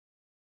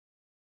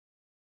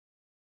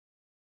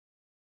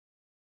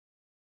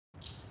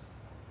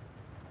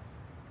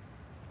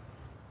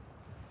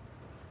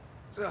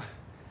So,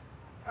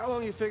 how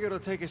long you figure it'll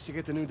take us to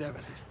get to New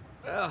Devon?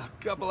 Well, a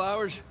couple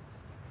hours.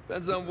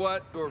 Depends on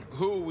what or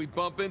who we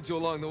bump into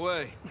along the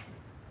way.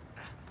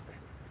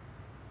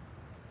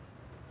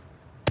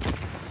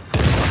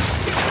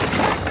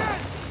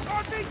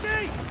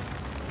 RPG!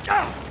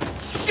 Oh,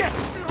 shit!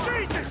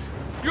 Jesus!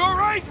 You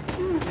alright?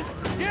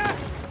 Yeah!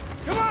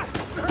 Come on!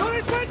 Go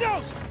these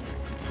windows!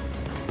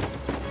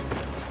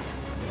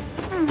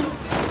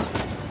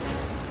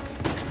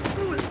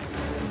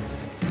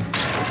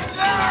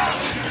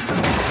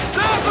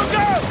 Stop him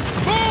down!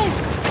 Move!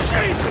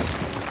 Jesus!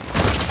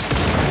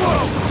 Whoa!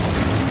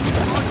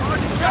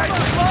 Guys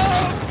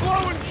love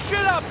blowing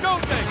shit up,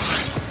 don't they?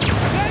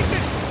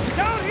 Nathan!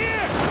 Down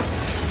here!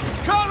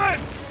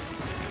 Coming!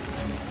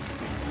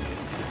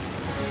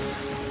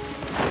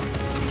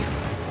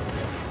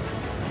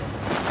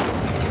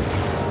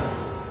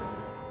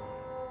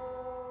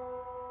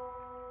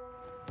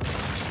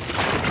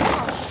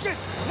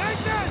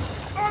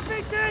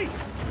 RPG!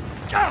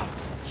 Oh,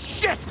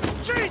 shit!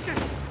 Jesus!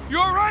 You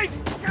alright?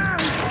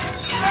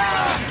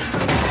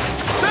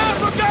 Stand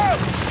look out!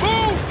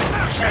 Move!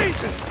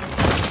 Jesus!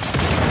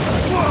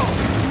 Whoa!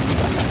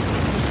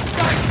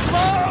 Guys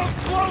love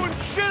blowing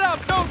shit up,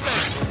 don't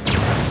they?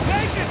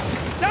 Nathan!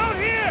 Down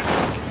here!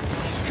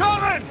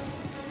 Coming!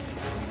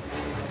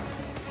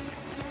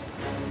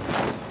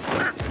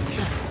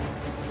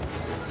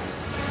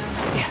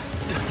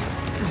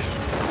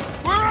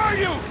 Where are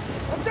you?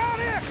 I'm down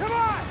here! Come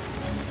on!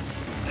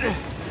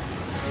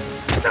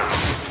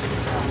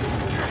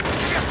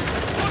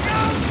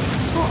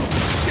 Oh,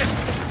 shit!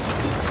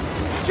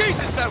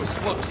 Jesus, that was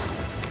close.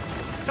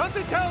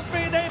 Something tells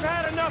me they've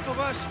had enough of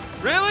us.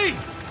 Really?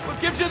 What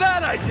gives you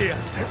that idea?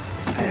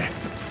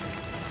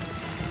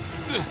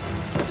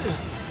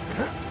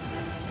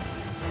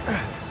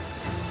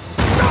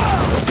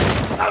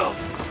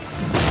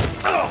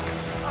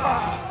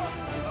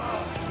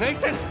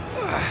 Nathan!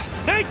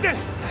 Nathan!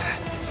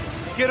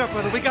 Get up,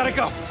 brother. We gotta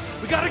go.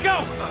 We gotta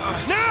go!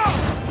 Now!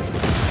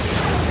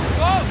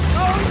 Oh!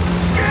 Oh!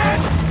 Shit!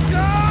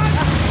 God!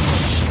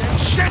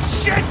 Shit!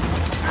 Shit!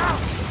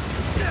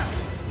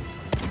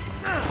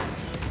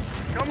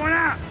 Someone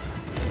out!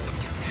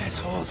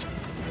 Assholes.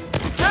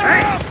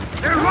 Hey!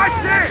 They're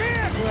right there!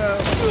 Well,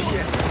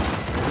 shit.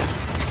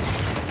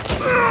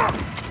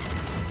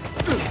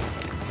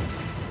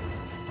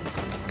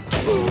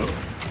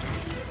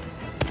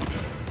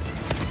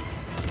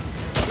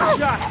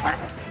 Shot!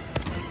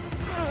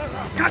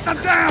 Cut them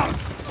down!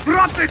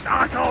 Drop this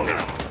asshole!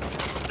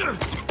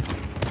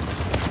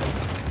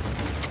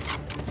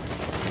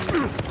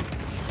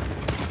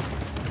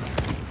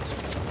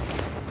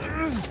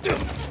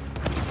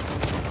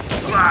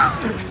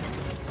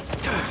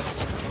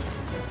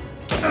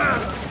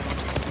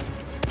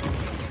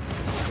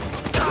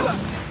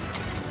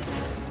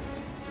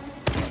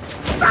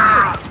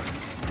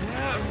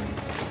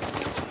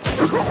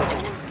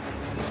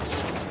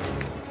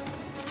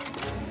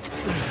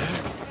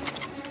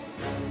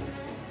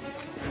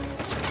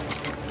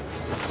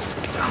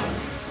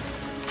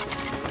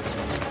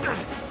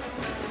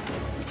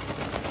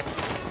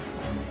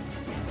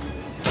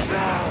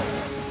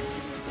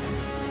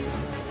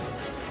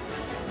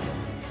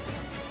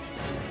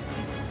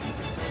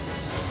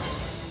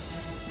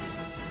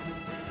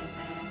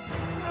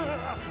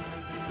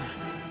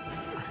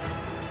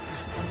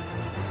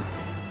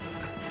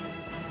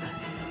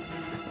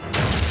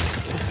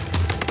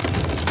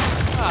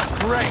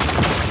 Great!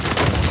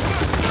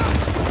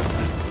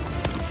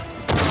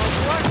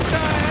 What the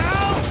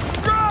hell?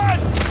 Run!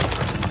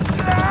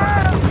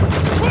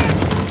 Quick!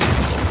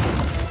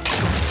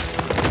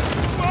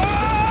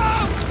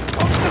 Whoa!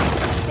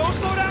 Don't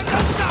slow down!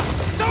 Don't stop!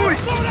 Don't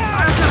slow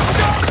down!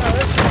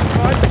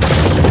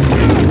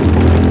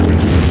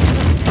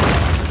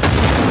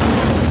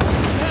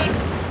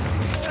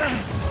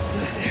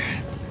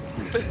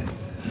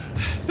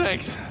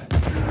 Thanks.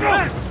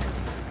 Run!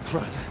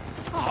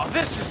 Oh,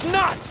 this is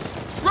nuts!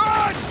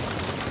 Run!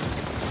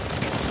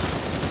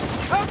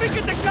 Help me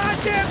get the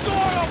goddamn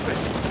door open!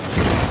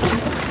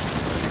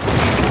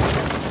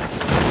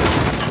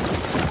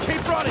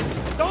 Keep running!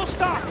 Don't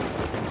stop!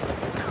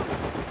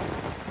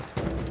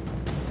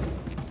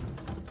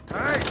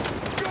 Hey!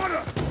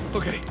 Shooter!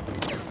 Okay.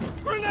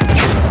 Grenade!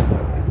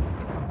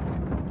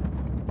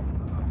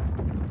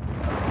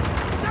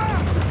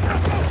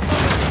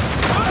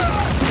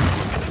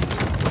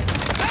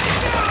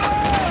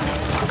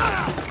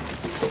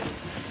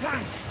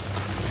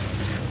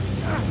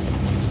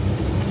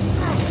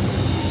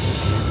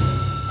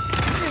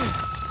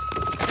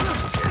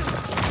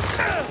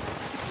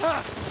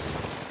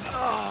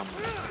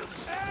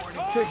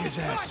 Kick his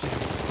ass.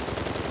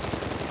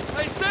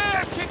 I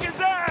said kick his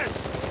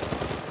ass!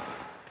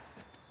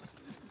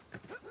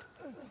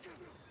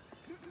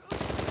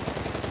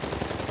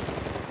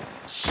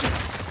 Shit.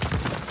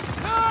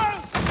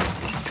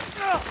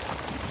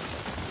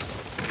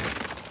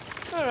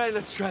 All right,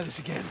 let's try this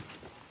again.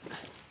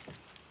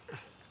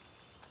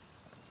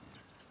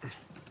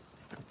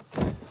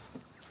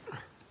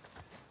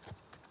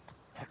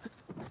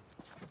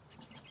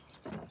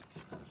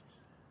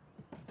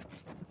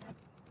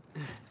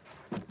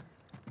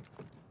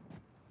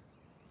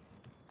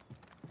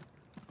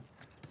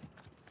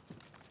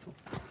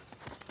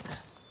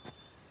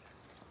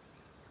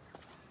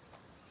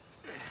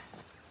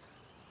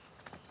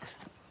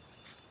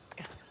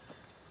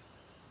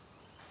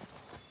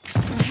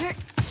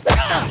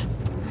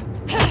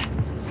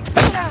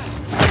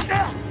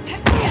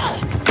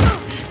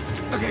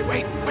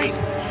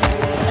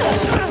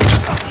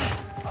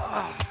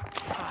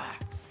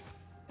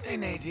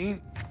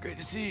 Great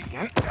to see you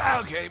again.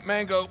 Okay,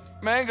 mango.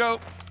 Mango.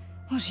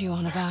 What are you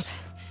on about?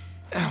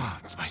 Oh,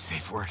 it's my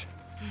safe word.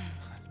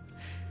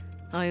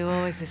 Are you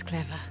always this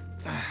clever?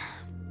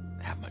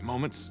 Have my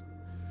moments.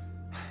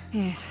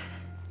 Yes.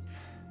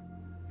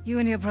 You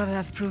and your brother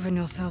have proven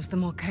yourselves the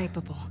more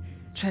capable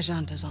treasure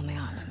hunters on the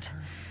island.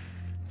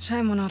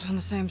 Shame we're not on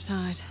the same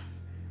side.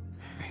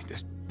 Hey,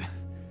 there's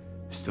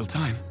still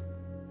time.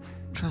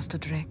 Trust a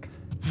Drake.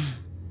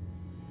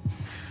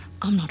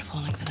 I'm not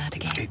falling for that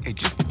again. Hey,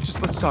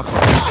 just let's talk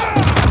about this.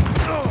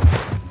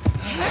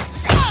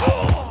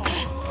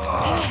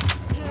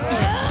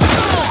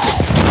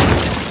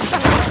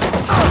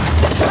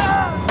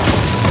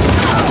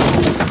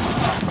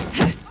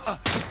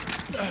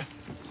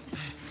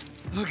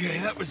 Okay,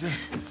 that was a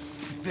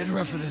bit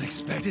rougher than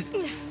expected.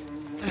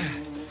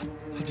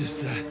 I'll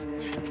just,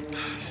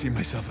 see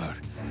myself out.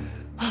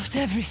 After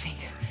everything,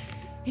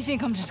 you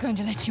think I'm just going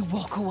to let you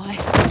walk away?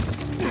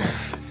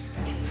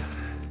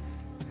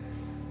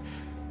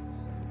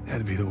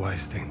 That'd be the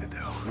wise thing to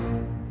do.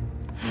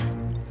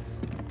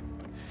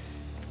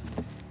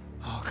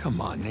 Oh,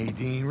 come on,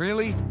 Nadine,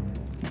 really?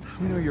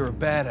 We know you're a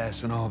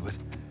badass and all, but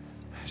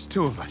there's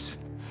two of us.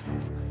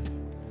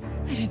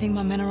 I don't think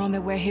my men are on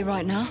their way here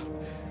right now.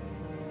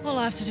 All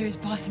I have to do is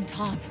buy some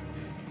time.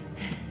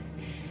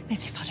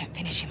 Let's see if I don't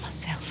finish him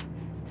myself.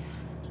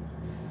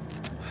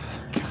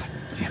 God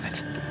damn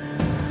it.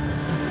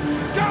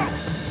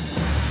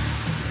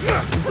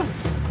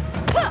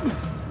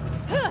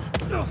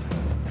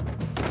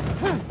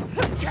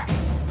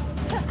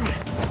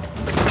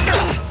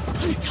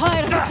 I'm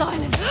tired of this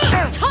island.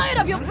 I'm tired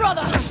of your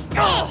brother.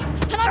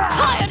 And I'm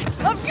tired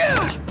of you.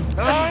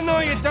 I know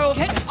you don't.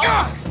 Get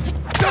off!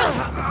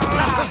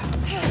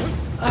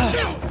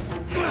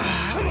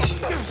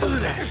 Do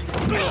that.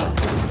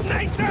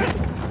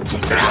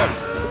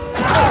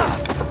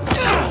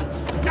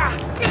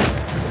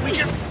 We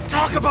just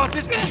talk about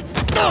this. I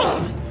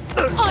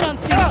don't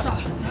think so.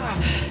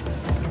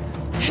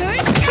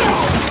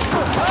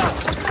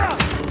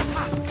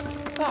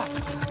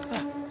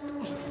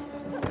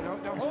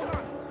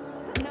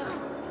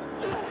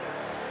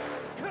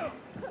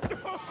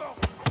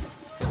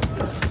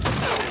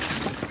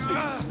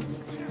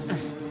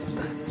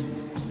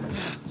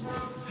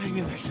 Hang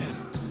in there, Sam.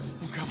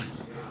 I'm coming.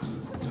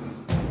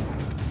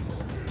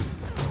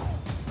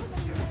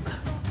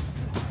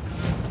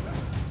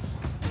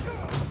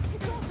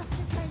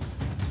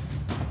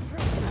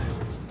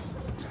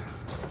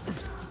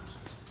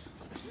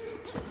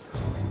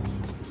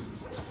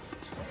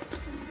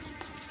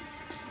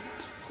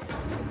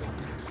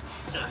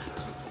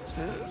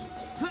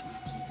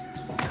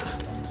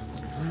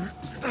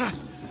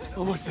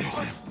 Almost there,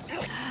 Sam.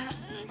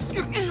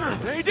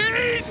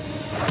 Nadine!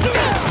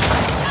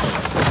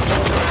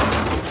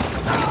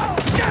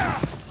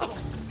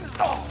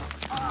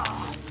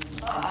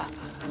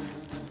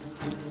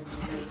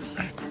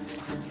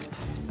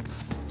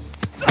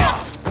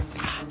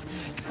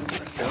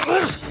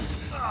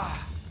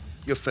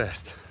 You're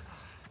fast,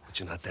 but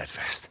you're not that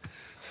fast.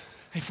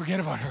 Hey, forget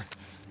about her.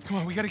 Come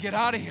on, we gotta get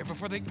out of here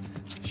before they...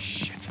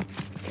 Shit.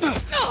 Whoa,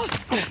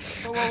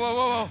 whoa, whoa,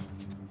 whoa, whoa.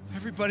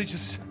 Everybody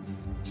just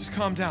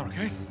calm down,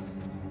 okay?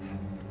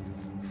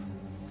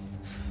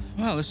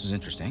 Well, this is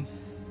interesting.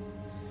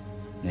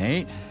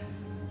 Nate?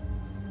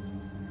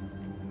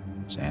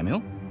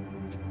 Samuel?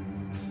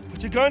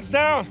 Put your guns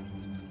down!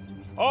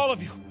 All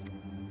of you!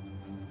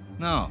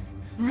 No.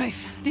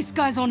 Rafe, this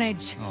guy's on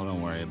edge. Oh,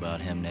 don't worry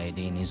about him,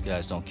 Nadine. These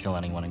guys don't kill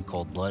anyone in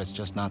cold blood. It's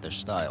just not their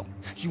style.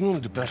 You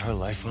wanted to bet her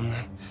life on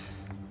that?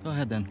 Go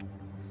ahead, then.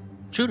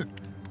 Shoot her.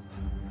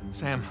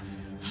 Sam.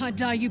 I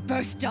die, you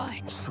both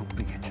die. So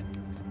be it.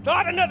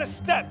 Not another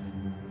step!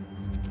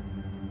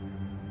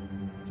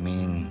 You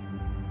mean...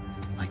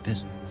 like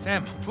this?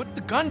 Sam, put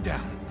the gun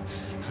down.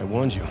 I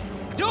warned you.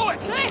 Do it!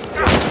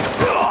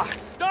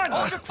 It's done!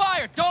 Hold your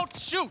fire! Don't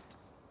shoot!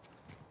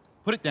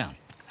 Put it down.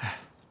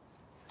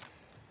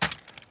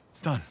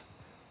 It's done.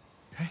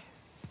 Okay?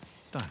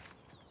 It's done.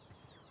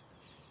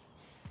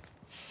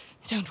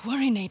 Don't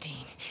worry,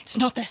 Nadine. It's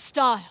not their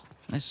style.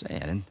 I say, I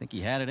didn't think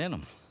he had it in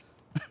him.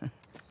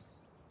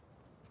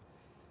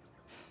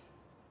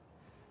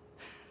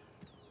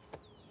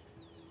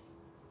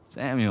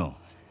 Samuel.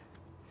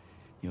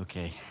 You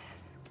okay?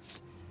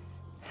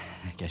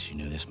 I guess you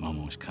knew this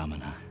moment was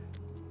coming, huh?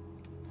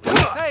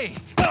 Hey!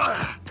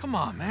 Come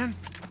on, man.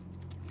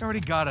 You already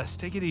got us.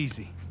 Take it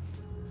easy.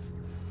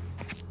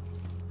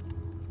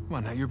 Come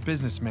on, now, you're a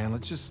businessman.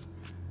 Let's just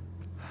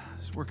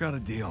work out a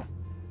deal.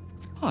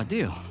 Oh, a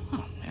deal?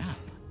 Oh, yeah.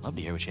 Love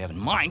to hear what you have in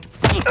mind.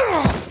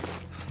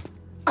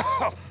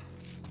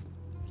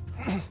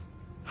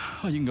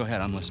 Oh, you can go ahead.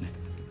 I'm listening.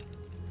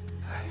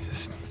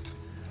 Just...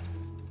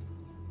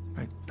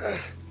 Right.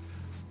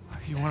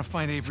 You want to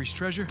find Avery's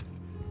treasure?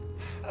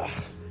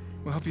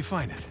 We'll help you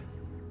find it.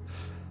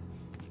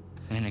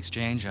 And in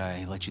exchange,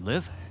 I let you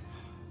live?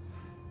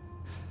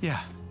 Yeah.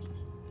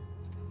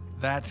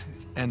 That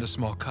and a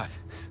small cut.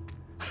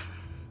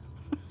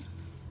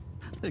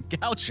 The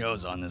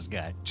gauchos on this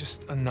guy.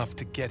 Just enough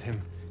to get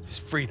him his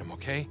freedom,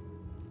 okay?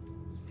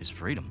 His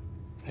freedom?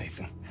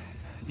 Nathan.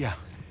 Yeah.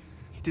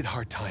 He did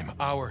hard time.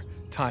 Our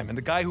time. And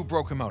the guy who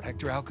broke him out,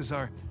 Hector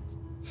Alcazar,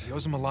 he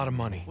owes him a lot of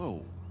money.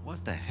 Whoa,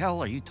 what the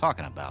hell are you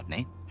talking about,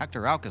 Nate?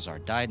 Hector Alcazar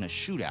died in a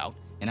shootout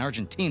in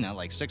Argentina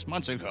like 6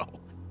 months ago.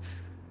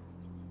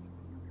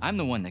 I'm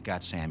the one that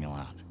got Samuel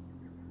out.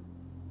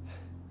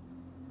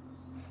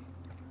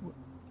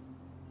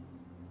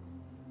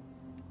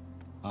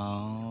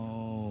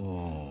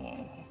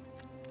 Oh.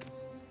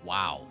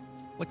 Wow.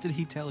 What did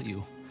he tell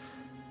you?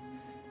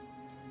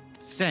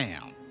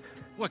 Sam,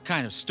 what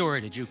kind of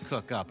story did you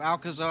cook up?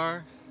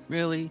 Alcazar?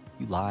 Really?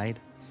 You lied?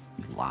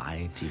 You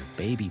lied to your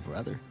baby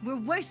brother? We're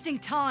wasting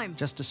time.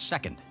 Just a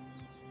second.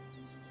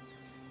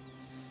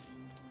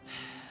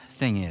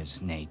 Thing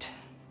is, Nate,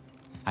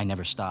 I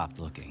never stopped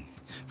looking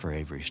for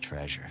Avery's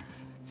treasure.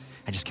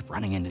 I just kept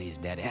running into these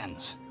dead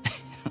ends.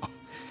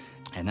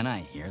 And then I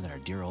hear that our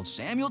dear old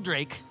Samuel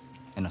Drake,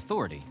 an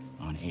authority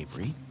on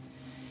Avery,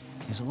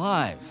 is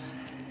alive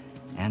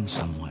and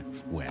somewhat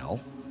well.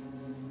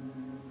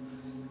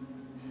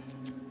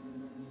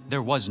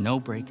 There was no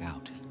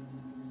breakout.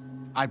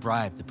 I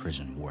bribed the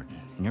prison warden,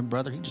 and your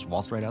brother, he just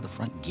waltzed right out the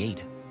front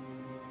gate.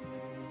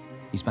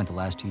 He spent the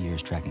last 2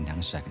 years tracking down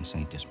a second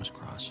St. Dismas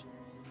cross.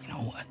 You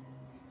know what?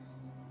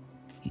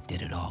 He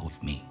did it all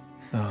with me.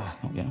 Oh.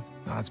 Oh, yeah? No,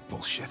 that's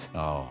bullshit.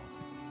 Oh.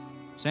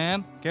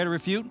 Sam, care to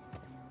refute?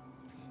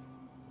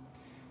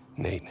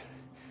 Nate.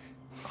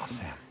 Oh,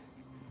 Sam.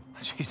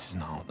 Jesus,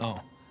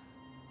 no.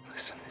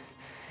 Listen,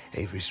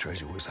 Avery's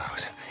treasure was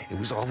ours. It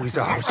was always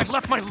ours. I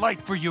left my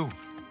light for you.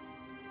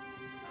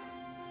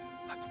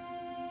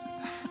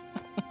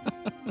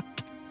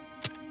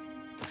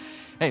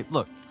 Hey,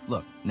 look,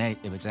 Nate,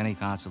 if it's any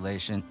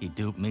consolation, he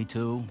duped me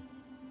too.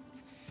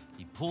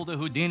 He pulled a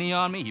Houdini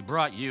on me, he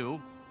brought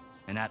you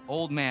and that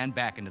old man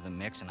back into the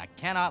mix, and I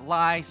cannot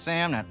lie,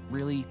 Sam, that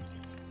really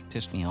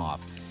pissed me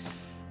off.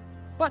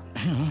 But,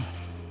 you know,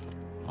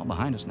 all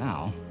behind us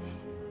now.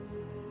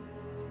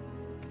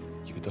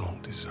 You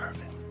don't deserve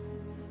it.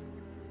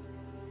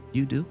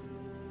 You do?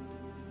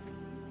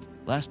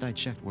 Last I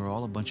checked, we're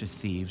all a bunch of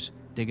thieves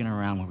digging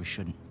around where we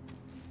shouldn't.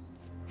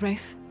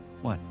 Rafe,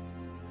 What?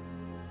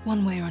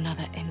 one way or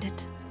another, end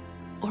it,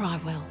 or I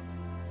will.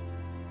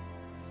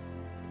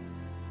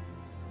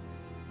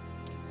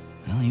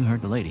 Well, you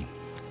heard the lady.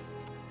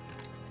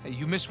 Hey,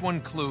 you missed one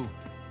clue,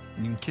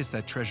 and you can kiss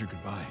that treasure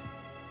goodbye.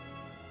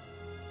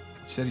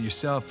 You said it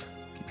yourself,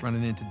 keep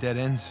running into dead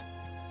ends.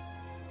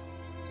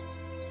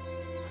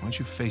 Why don't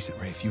you face it,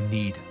 Rafe? You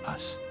need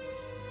us.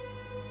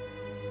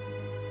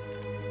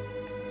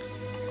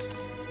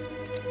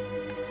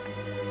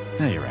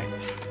 No, you're right.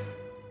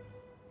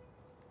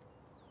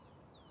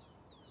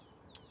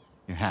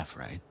 You're half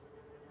right.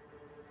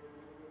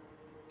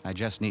 I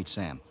just need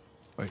Sam.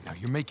 Wait, now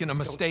you're making a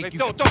mistake.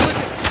 Don't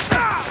listen!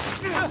 Ah!